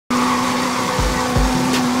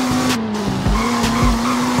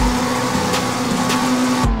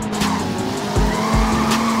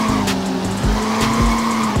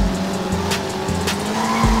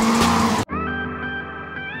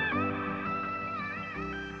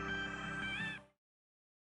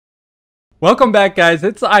Welcome back, guys.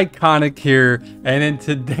 It's iCONiCK here, and in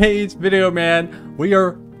today's video, man, we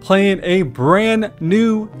are playing a brand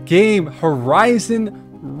new game, Horizon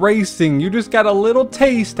Racing. You just got a little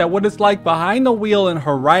taste at what it's like behind the wheel in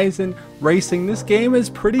Horizon Racing. This game is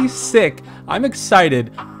pretty sick. I'm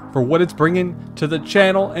excited for what it's bringing to the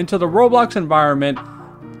channel and to the Roblox environment.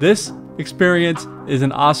 This experience is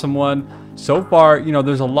an awesome one. So far, you know,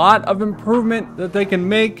 there's a lot of improvement that they can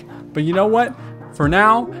make, but you know what? For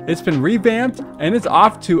now, it's been revamped and it's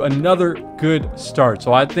off to another good start.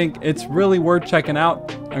 So I think it's really worth checking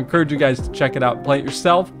out. I encourage you guys to check it out, play it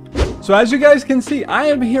yourself. So as you guys can see, I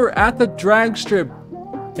am here at the drag strip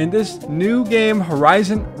in this new game,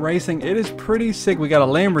 Horizon Racing. It is pretty sick. We got a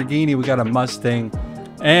Lamborghini, we got a Mustang,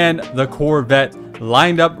 and the Corvette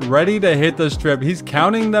lined up, ready to hit the strip. He's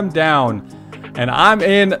counting them down, and I'm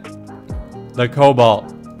in the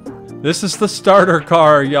Cobalt. This is the starter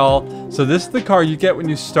car, y'all. So this is the car you get when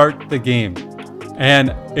you start the game. And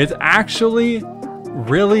it's actually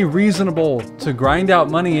really reasonable to grind out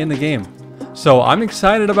money in the game. So I'm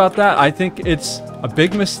excited about that. I think it's a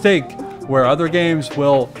big mistake where other games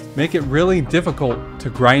will make it really difficult to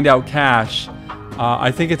grind out cash. I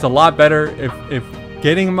think it's a lot better if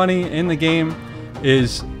getting money in the game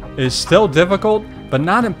is still difficult, but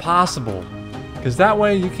not impossible. Because that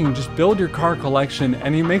way you can just build your car collection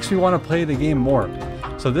and it makes me want to play the game more.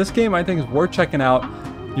 So this game I think is worth checking out.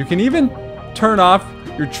 You can even turn off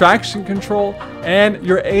your traction control and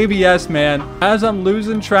your ABS, man. As I'm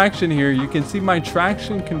losing traction here, you can see my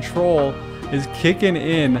traction control is kicking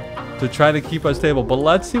in to try to keep us stable. But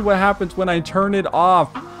let's see what happens when I turn it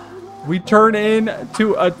off. We turn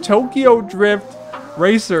into a Tokyo Drift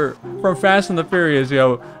racer from Fast and the Furious,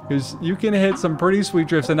 yo. Because you can hit some pretty sweet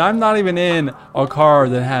drifts, and I'm not even in a car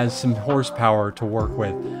that has some horsepower to work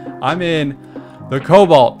with. I'm in the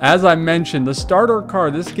Cobalt. As I mentioned, the starter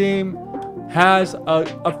car. This game has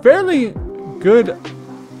a fairly good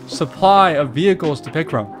supply of vehicles to pick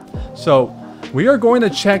from. So we are going to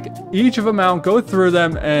check each of them out, go through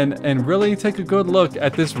them, and really take a good look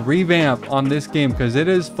at this revamp on this game, because it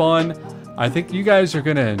is fun. I think you guys are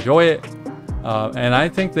going to enjoy it. And I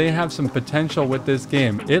think they have some potential with this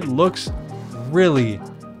game. It looks really,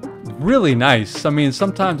 really nice. I mean,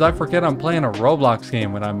 sometimes I forget I'm playing a Roblox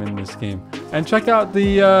game when I'm in this game. And check out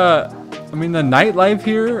the, the nightlife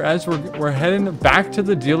here as we're heading back to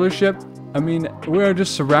the dealership. I mean, we are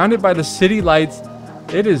just surrounded by the city lights.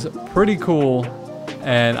 It is pretty cool.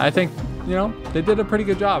 And I think, you know, they did a pretty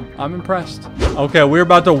good job. I'm impressed. Okay, we're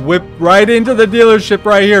about to whip right into the dealership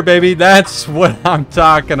right here, baby. That's what I'm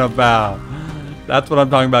talking about. That's what I'm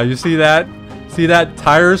talking about. You see that? See that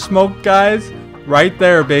tire smoke, guys? Right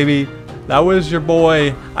there, baby. That was your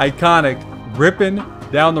boy, iCONiCK, ripping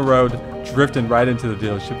down the road, drifting right into the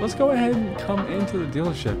dealership. Let's go ahead and come into the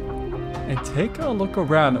dealership and take a look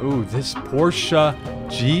around. Ooh, this Porsche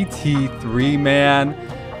GT3, man.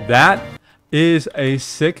 That is a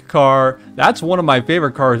sick car. That's one of my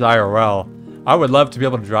favorite cars IRL. I would love to be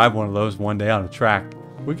able to drive one of those one day on a track.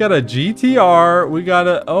 We got a GTR. We got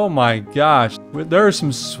a, oh my gosh. There are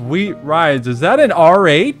some sweet rides. Is that an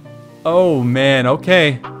R8? Oh man,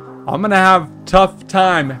 okay. I'm gonna have tough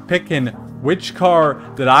time picking which car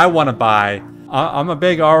that I want to buy. I'm a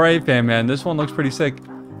big R8 fan, man. This one looks pretty sick.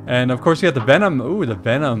 And of course you got the Venom. Ooh, the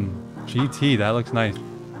Venom GT. That looks nice.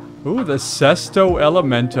 Ooh, the Sesto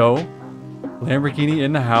Elemento. Lamborghini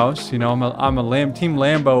in the house. You know, I'm a Team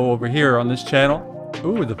Lambo over here on this channel.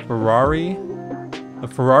 Ooh, the Ferrari. A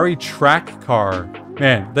Ferrari track car.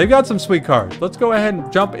 Man, they've got some sweet cars. Let's go ahead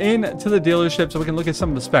and jump into the dealership so we can look at some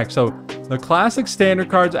of the specs. So the classic standard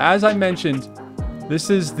cars, as I mentioned, this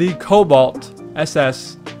is the Cobalt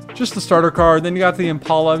SS, just the starter car. Then you got the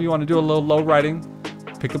Impala. If you want to do a little low riding,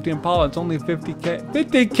 pick up the Impala. It's only 50K.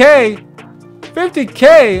 50K?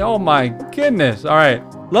 50K? Oh my goodness. All right,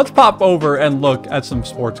 let's pop over and look at some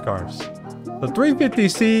sports cars. The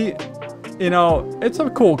 350C, you know, it's a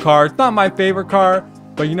cool car. It's not my favorite car,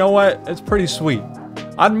 but you know what? It's pretty sweet.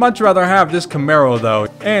 I'd much rather have this Camaro though.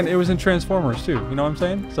 And it was in Transformers too, you know what I'm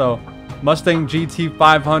saying? So Mustang GT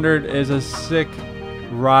 500 is a sick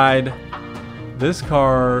ride. This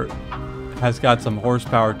car has got some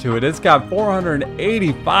horsepower to it. It's got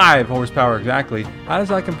 485 horsepower exactly. How does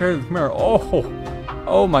that compare to the Camaro?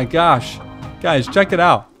 Oh my gosh. Guys, check it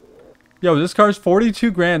out. Yo, this car's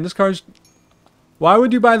 42 grand. This car's... Why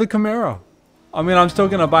would you buy the Camaro? I mean, I'm still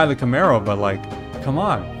gonna buy the Camaro, but like, come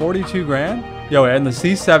on, 42 grand? Yo, and the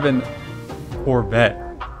C7 Corvette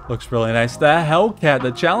looks really nice. The Hellcat,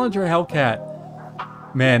 the Challenger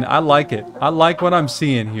Hellcat. Man, I like it. I like what I'm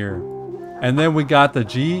seeing here. And then we got the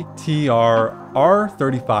GTR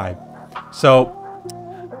R35. So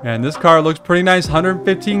And this car looks pretty nice.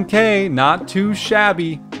 115K, not too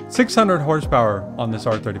shabby. 600 horsepower on this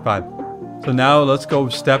R35. So now let's go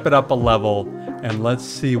step it up a level. And let's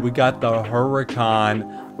see, we got the Huracan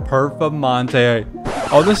Performante.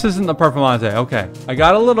 Oh, this isn't the Performante. Okay, I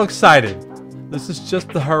got a little excited. This is just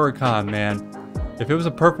the Huracan, man. If it was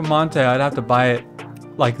a Performante, I'd have to buy it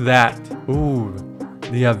like that. Ooh,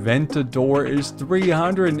 the Aventador is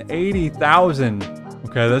 380,000.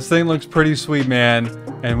 Okay, this thing looks pretty sweet, man.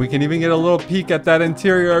 And we can even get a little peek at that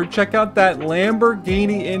interior. Check out that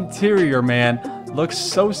Lamborghini interior, man. Looks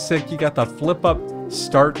so sick. You got the flip-up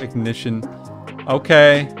start ignition.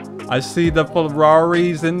 Okay, I see the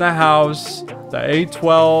Ferraris in the house. The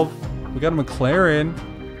A12. We got a McLaren,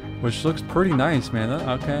 which looks pretty nice, man.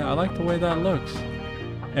 Okay, I like the way that looks.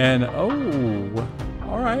 And, oh,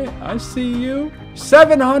 all right, I see you.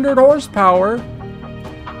 700 horsepower.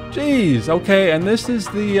 Jeez, okay, and this is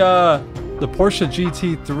the Porsche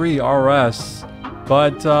GT3 RS.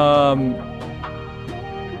 But,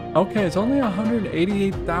 okay, it's only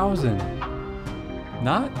 188,000.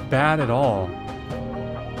 Not bad at all.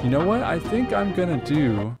 You know what I think I'm gonna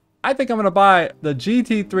do? I think I'm gonna buy the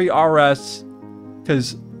GT3 RS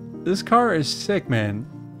because this car is sick, man.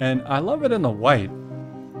 And I love it in the white.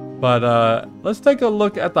 But let's take a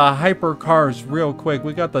look at the hypercars real quick.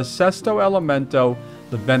 We got the Sesto Elemento,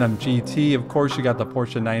 the Venom GT. Of course, you got the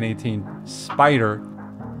Porsche 918 Spider,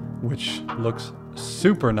 which looks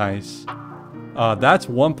super nice. That's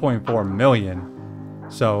 1.4 million.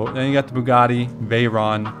 So then you got the Bugatti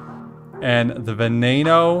Veyron and the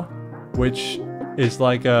Veneno, which is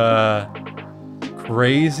like a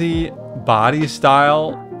crazy body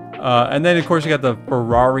style. And then of course you got the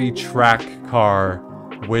Ferrari track car,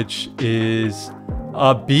 which is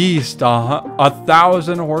a beast,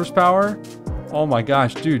 1,000 horsepower. Oh my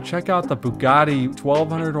gosh, dude, check out the Bugatti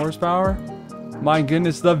 1,200 horsepower. My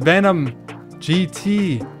goodness, the Venom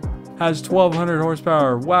GT has 1,200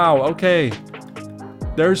 horsepower. Wow, okay.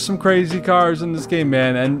 There's some crazy cars in this game,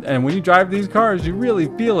 man. And when you drive these cars, you really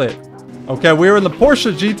feel it. Okay, we're in the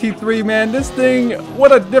Porsche GT3, man. This thing,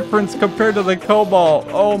 what a difference compared to the Cobalt.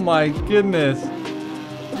 Oh my goodness.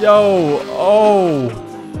 Yo, oh.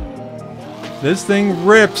 This thing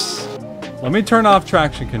rips. Let me turn off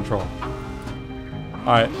traction control. All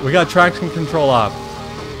right, we got traction control off.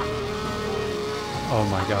 Oh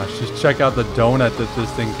my gosh, just check out the donut that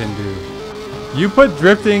this thing can do. You put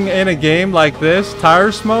drifting in a game like this,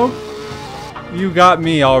 tire smoke, you got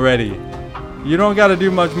me already. You don't got to do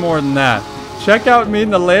much more than that. Check out me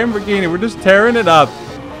in the Lamborghini. We're just tearing it up.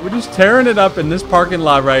 We're just tearing it up in this parking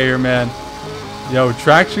lot right here, man. Yo,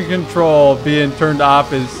 traction control being turned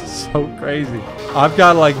off is so crazy. I've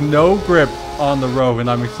got like no grip on the road when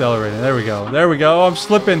I'm accelerating. There we go. There we go. I'm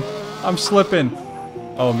slipping. I'm slipping.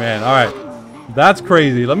 Oh man. All right. That's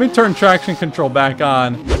crazy. Let me turn traction control back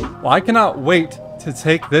on. Well, I cannot wait to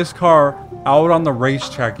take this car out on the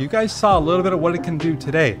racetrack. You guys saw a little bit of what it can do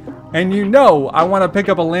today. And you know I want to pick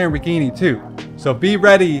up a Lamborghini too. So be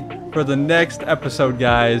ready for the next episode,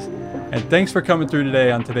 guys. And thanks for coming through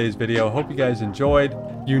today on today's video. Hope you guys enjoyed.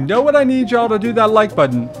 You know what I need y'all to do, that like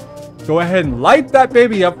button. Go ahead and light that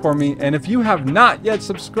baby up for me. And if you have not yet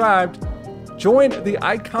subscribed, join the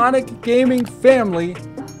iCONiCK gaming family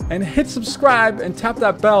and hit subscribe and tap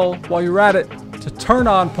that bell while you're at it to turn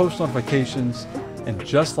on post notifications. And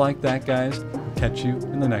just like that, guys, we'll catch you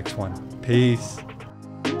in the next one. Peace.